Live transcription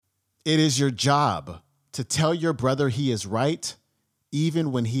It is your job to tell your brother he is right,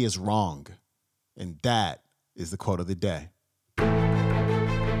 even when he is wrong. And that is the quote of the day.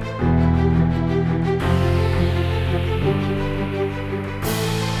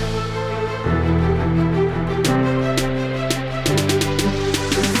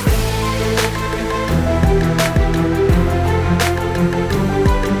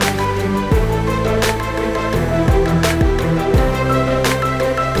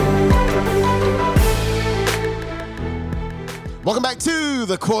 Welcome back to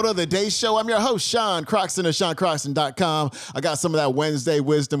the Quote of the Day Show. I'm your host, Sean Croxton of SeanCroxton.com. I got some of that Wednesday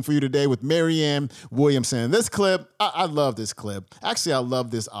wisdom for you today with Marianne, Williamson. This clip, I love this clip. Actually, I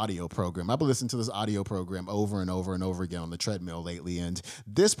love this audio program. I've been listening to this audio program over and over and over again on the treadmill lately, and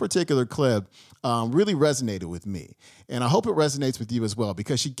this particular clip really resonated with me. And I hope it resonates with you as well,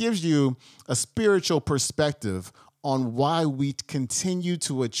 because she gives you a spiritual perspective on why we continue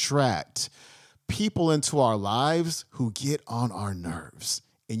to attract people into our lives who get on our nerves.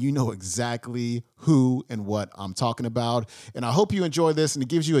 And you know exactly who and what I'm talking about. And I hope you enjoy this and it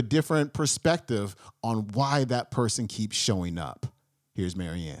gives you a different perspective on why that person keeps showing up. Here's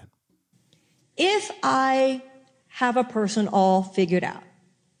Marianne. If I have a person all figured out,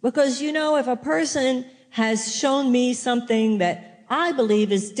 because, you know, if a person has shown me something that I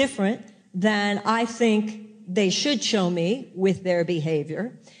believe is different than I think they should show me with their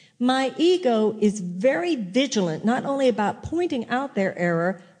behavior, my ego is very vigilant, not only about pointing out their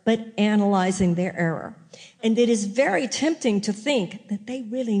error, but analyzing their error. And it is very tempting to think that they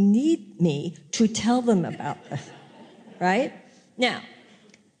really need me to tell them about this, right? Now,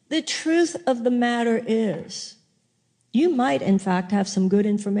 the truth of the matter is, you might, in fact, have some good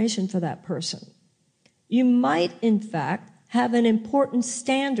information for that person. You might, in fact, have an important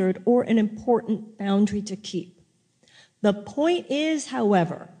standard or an important boundary to keep. The point is,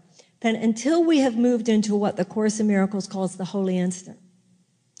 however, that until we have moved into what the Course in Miracles calls the holy instant,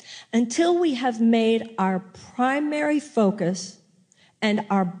 until we have made our primary focus and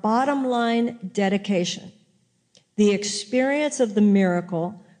our bottom line dedication the experience of the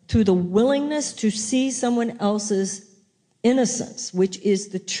miracle through the willingness to see someone else's innocence, which is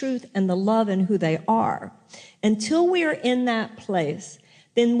the truth and the love in who they are, until we are in that place,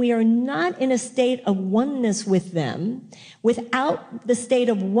 then we are not in a state of oneness with them. Without the state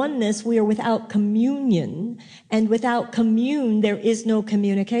of oneness, we are without communion. And without commune, there is no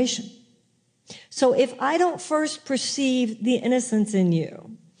communication. So if I don't first perceive the innocence in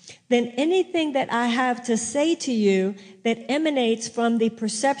you, then anything that I have to say to you that emanates from the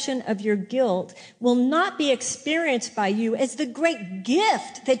perception of your guilt will not be experienced by you as the great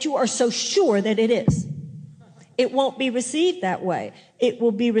gift that you are so sure that it is. It won't be received that way. It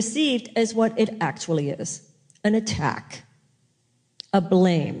will be received as what it actually is: an attack, a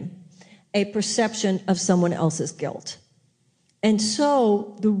blame, a perception of someone else's guilt. And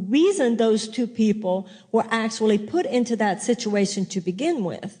so the reason those two people were actually put into that situation to begin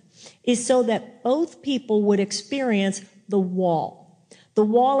with is so that both people would experience the wall. The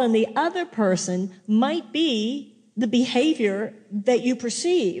wall in the other person might be the behavior that you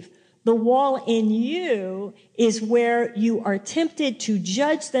perceive. The wall in you is where you are tempted to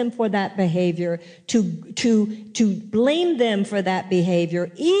judge them for that behavior, to blame them for that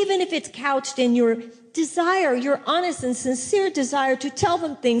behavior, even if it's couched in your desire, your honest and sincere desire to tell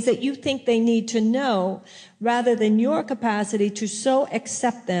them things that you think they need to know, rather than your capacity to so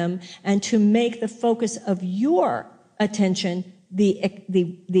accept them and to make the focus of your attention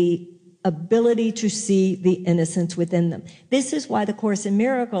the ability to see the innocence within them. This is why the Course in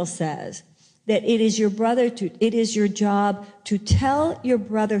Miracles says that it is your job to tell your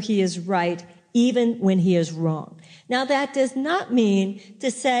brother he is right even when he is wrong. Now, that does not mean to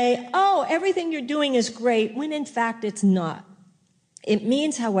say, oh, everything you're doing is great, when in fact it's not. It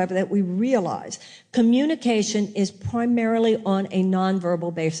means, however, that we realize communication is primarily on a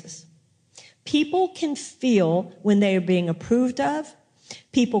nonverbal basis. People can feel when they are being approved of.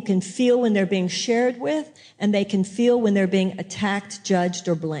 People can feel when they're being shared with, and they can feel when they're being attacked, judged,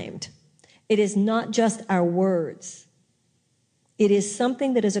 or blamed. It is not just our words. It is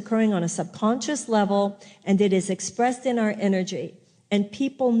something that is occurring on a subconscious level, and it is expressed in our energy. And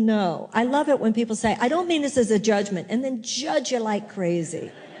people know. I love it when people say, I don't mean this as a judgment, and then judge you like crazy,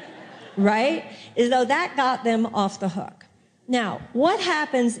 right? As though that got them off the hook. Now, what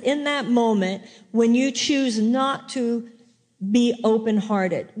happens in that moment when you choose not to be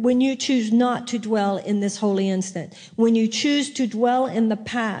open-hearted, when you choose not to dwell in this holy instant, when you choose to dwell in the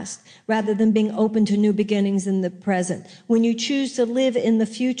past rather than being open to new beginnings in the present, when you choose to live in the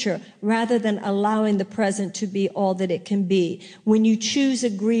future rather than allowing the present to be all that it can be, when you choose a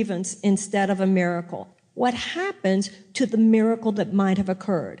grievance instead of a miracle, what happens to the miracle that might have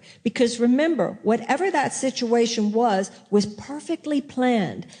occurred? Because remember, whatever that situation was perfectly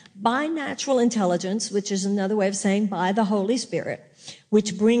planned by natural intelligence, which is another way of saying by the Holy Spirit,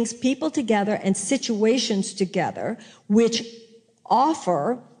 which brings people together and situations together, which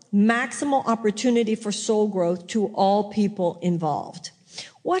offer maximal opportunity for soul growth to all people involved.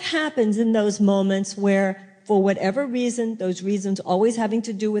 What happens in those moments where, for whatever reason, those reasons always having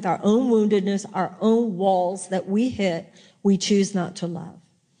to do with our own woundedness, our own walls that we hit, we choose not to love?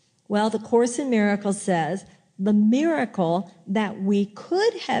 Well, the Course in Miracles says the miracle that we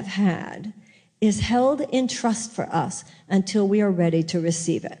could have had is held in trust for us until we are ready to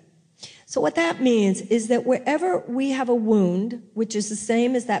receive it. So what that means is that wherever we have a wound, which is the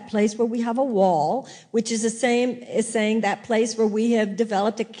same as that place where we have a wall, which is the same as saying that place where we have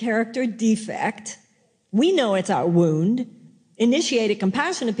developed a character defect, we know it's our wound. Initiated,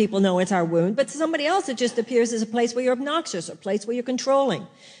 compassionate people know it's our wound, but to somebody else it just appears as a place where you're obnoxious, a place where you're controlling,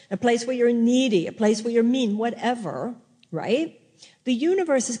 a place where you're needy, a place where you're mean, whatever, right? The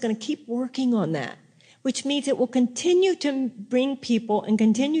universe is going to keep working on that, which means it will continue to bring people and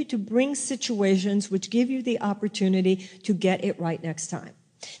continue to bring situations which give you the opportunity to get it right next time.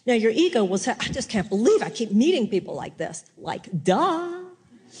 Now, your ego will say, I just can't believe I keep meeting people like this. Like, duh.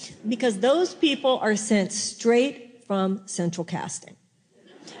 Because those people are sent straight from central casting.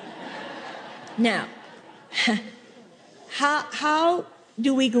 Now, how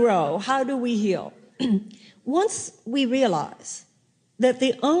do we grow? How do we heal? Once we realize that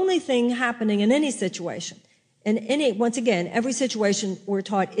the only thing happening in any situation, once again, every situation we're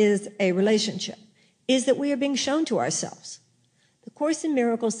taught is a relationship, is that we are being shown to ourselves. The Course in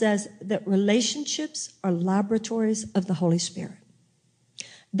Miracles says that relationships are laboratories of the Holy Spirit.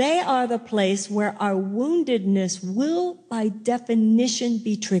 They are the place where our woundedness will, by definition,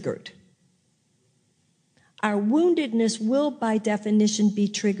 be triggered. Our woundedness will, by definition, be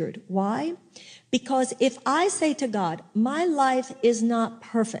triggered. Why? Because if I say to God, my life is not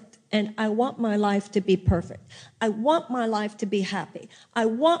perfect, and I want my life to be perfect. I want my life to be happy. I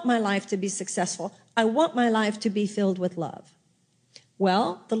want my life to be successful. I want my life to be filled with love.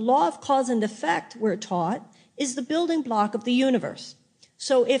 Well, the law of cause and effect, we're taught, is the building block of the universe.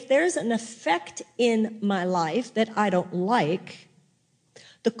 So if there's an effect in my life that I don't like,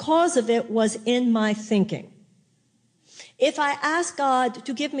 the cause of it was in my thinking. If I ask God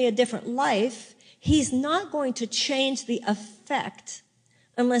to give me a different life, he's not going to change the effect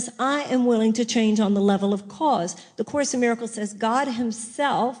unless I am willing to change on the level of cause. The Course in Miracles says God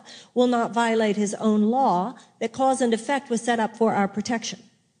himself will not violate his own law, that cause and effect was set up for our protection.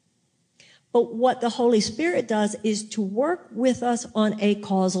 But what the Holy Spirit does is to work with us on a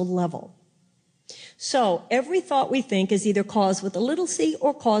causal level. So every thought we think is either cause with a little c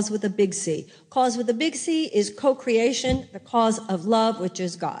or cause with a big C. Cause with a big C is co-creation, the cause of love, which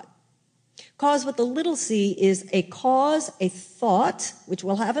is God. Cause with a little c is a cause, a thought, which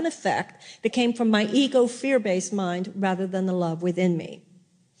will have an effect that came from my ego, fear-based mind rather than the love within me.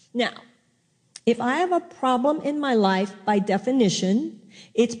 Now, if I have a problem in my life, by definition,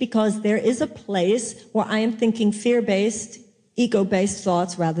 it's because there is a place where I am thinking fear-based, ego-based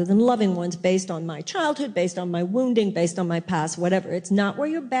thoughts rather than loving ones based on my childhood, based on my wounding, based on my past, whatever. It's not where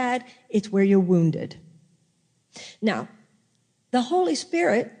you're bad, it's where you're wounded. Now, the Holy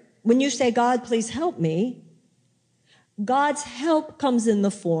Spirit, when you say, God, please help me, God's help comes in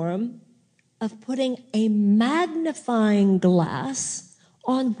the form of putting a magnifying glass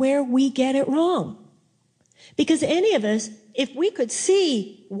on where we get it wrong. Because any of us, if we could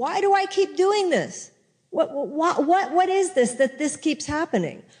see, why do I keep doing this? What is this that this keeps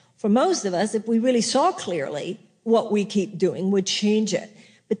happening? For most of us, if we really saw clearly what we keep doing, would change it.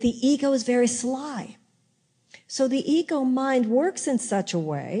 But the ego is very sly. So the ego mind works in such a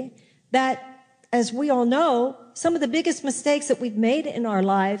way that, as we all know, some of the biggest mistakes that we've made in our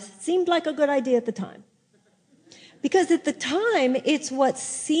lives seemed like a good idea at the time. Because at the time, it's what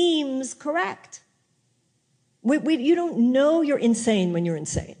seems correct. You don't know you're insane when you're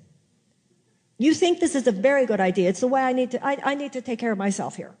insane. You think this is a very good idea. It's the way I need to take care of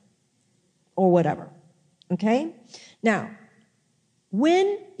myself here. Or whatever. Okay? Now,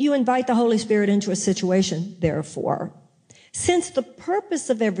 when you invite the Holy Spirit into a situation, therefore, since the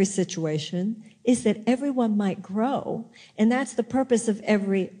purpose of every situation is that everyone might grow, and that's the purpose of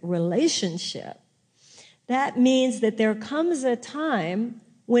every relationship, That means that there comes a time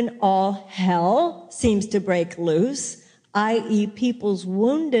when all hell seems to break loose, i.e. people's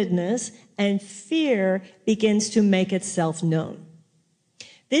woundedness and fear begins to make itself known.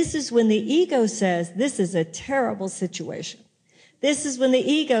 This is when the ego says, this is a terrible situation. This is when the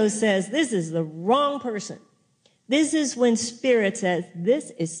ego says, this is the wrong person. This is when spirit says,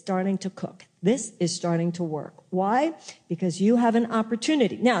 this is starting to cook. This is starting to work. Why? Because you have an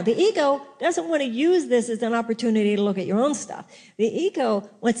opportunity. Now, the ego doesn't want to use this as an opportunity to look at your own stuff. The ego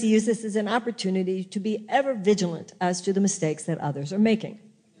wants to use this as an opportunity to be ever vigilant as to the mistakes that others are making.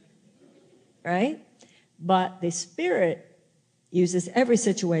 Right? But the spirit uses every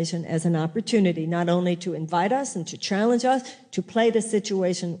situation as an opportunity, not only to invite us and to challenge us, to play the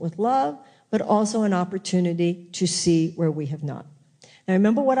situation with love, but also an opportunity to see where we have not. Now,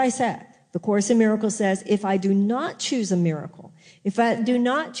 remember what I said. The Course in Miracles says, if I do not choose a miracle, if I do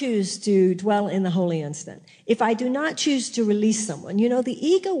not choose to dwell in the holy instant, if I do not choose to release someone, the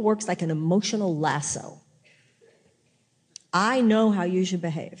ego works like an emotional lasso. I know how you should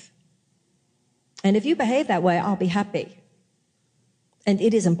behave. And if you behave that way, I'll be happy. And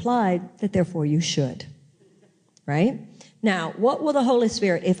it is implied that therefore you should. Right? Now, what will the Holy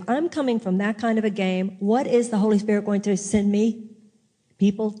Spirit, if I'm coming from that kind of a game, what is the Holy Spirit going to send me?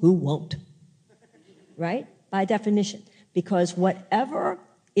 People who won't. Right? By definition. Because whatever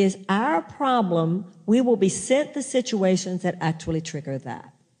is our problem, we will be sent the situations that actually trigger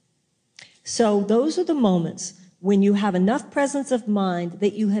that. So those are the moments when you have enough presence of mind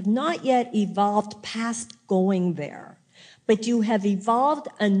that you have not yet evolved past going there. But you have evolved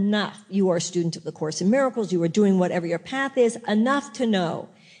enough. You are a student of the Course in Miracles. You are doing whatever your path is, enough to know,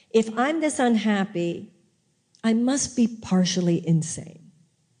 if I'm this unhappy, I must be partially insane.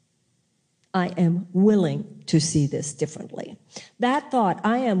 I am willing to see this differently. That thought,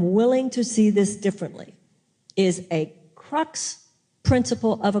 I am willing to see this differently, is a crux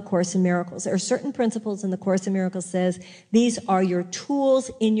principle of A Course in Miracles. There are certain principles in the Course in Miracles says these are your tools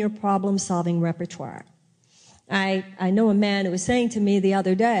in your problem-solving repertoire. I know a man who was saying to me the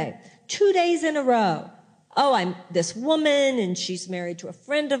other day, 2 days in a row, oh, I'm this woman and she's married to a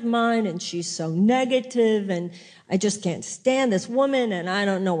friend of mine and she's so negative and I just can't stand this woman and I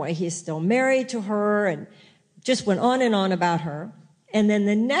don't know why he's still married to her, and just went on and on about her. And then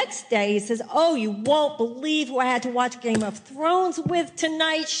the next day he says, oh, you won't believe who I had to watch Game of Thrones with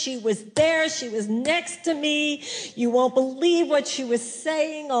tonight. She was there. She was next to me. You won't believe what she was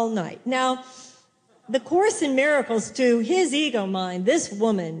saying all night. Now, the Course in Miracles, to his ego mind, this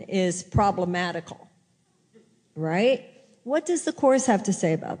woman is problematical, right? What does the Course have to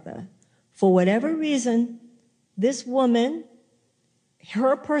say about that? For whatever reason, this woman,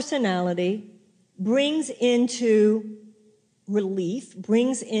 her personality brings into relief,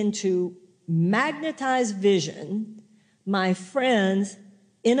 brings into magnetized vision my friend's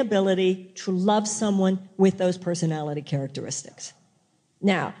inability to love someone with those personality characteristics.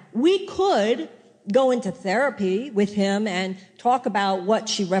 Now, we could go into therapy with him and talk about what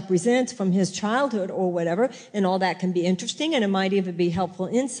she represents from his childhood or whatever, and all that can be interesting, and it might even be helpful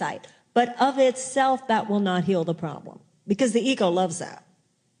insight. But of itself, that will not heal the problem, because the ego loves that,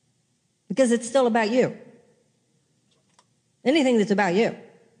 because it's still about you. Anything that's about you.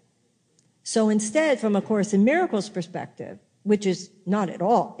 So instead, from A Course in Miracles perspective, which is not at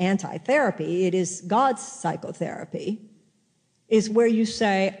all anti-therapy, it is God's psychotherapy, is where you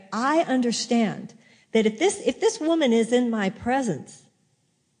say, I understand that if this woman is in my presence,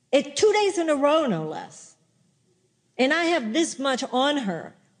 2 days in a row, no less, and I have this much on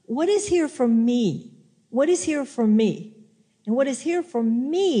her, what is here for me? What is here for me? And what is here for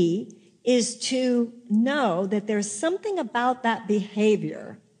me is to know that there's something about that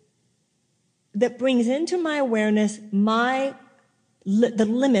behavior that brings into my awareness the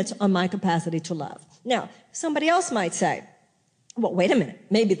limits on my capacity to love. Now, somebody else might say, well, wait a minute,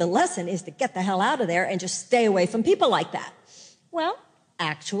 maybe the lesson is to get the hell out of there and just stay away from people like that. Well,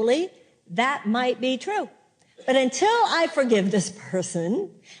 actually, that might be true. But until I forgive this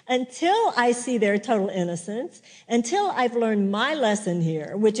person, until I see their total innocence, until I've learned my lesson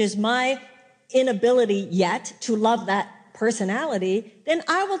here, which is my inability yet to love that personality, then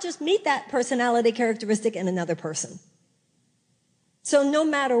I will just meet that personality characteristic in another person. So no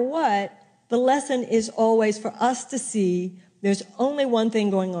matter what, the lesson is always for us to see there's only one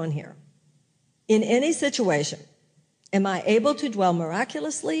thing going on here. In any situation, am I able to dwell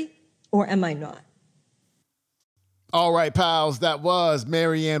miraculously or am I not? All right, pals, that was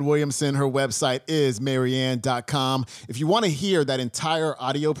Marianne Williamson. Her website is marianne.com. If you want to hear that entire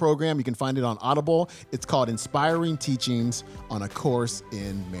audio program, you can find it on Audible. It's called Inspiring Teachings on a Course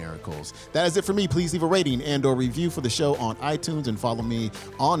in Miracles. That is it for me. Please leave a rating and or review for the show on iTunes and follow me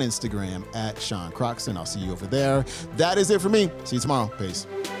on Instagram at Sean Croxton. I'll see you over there. That is it for me. See you tomorrow. Peace.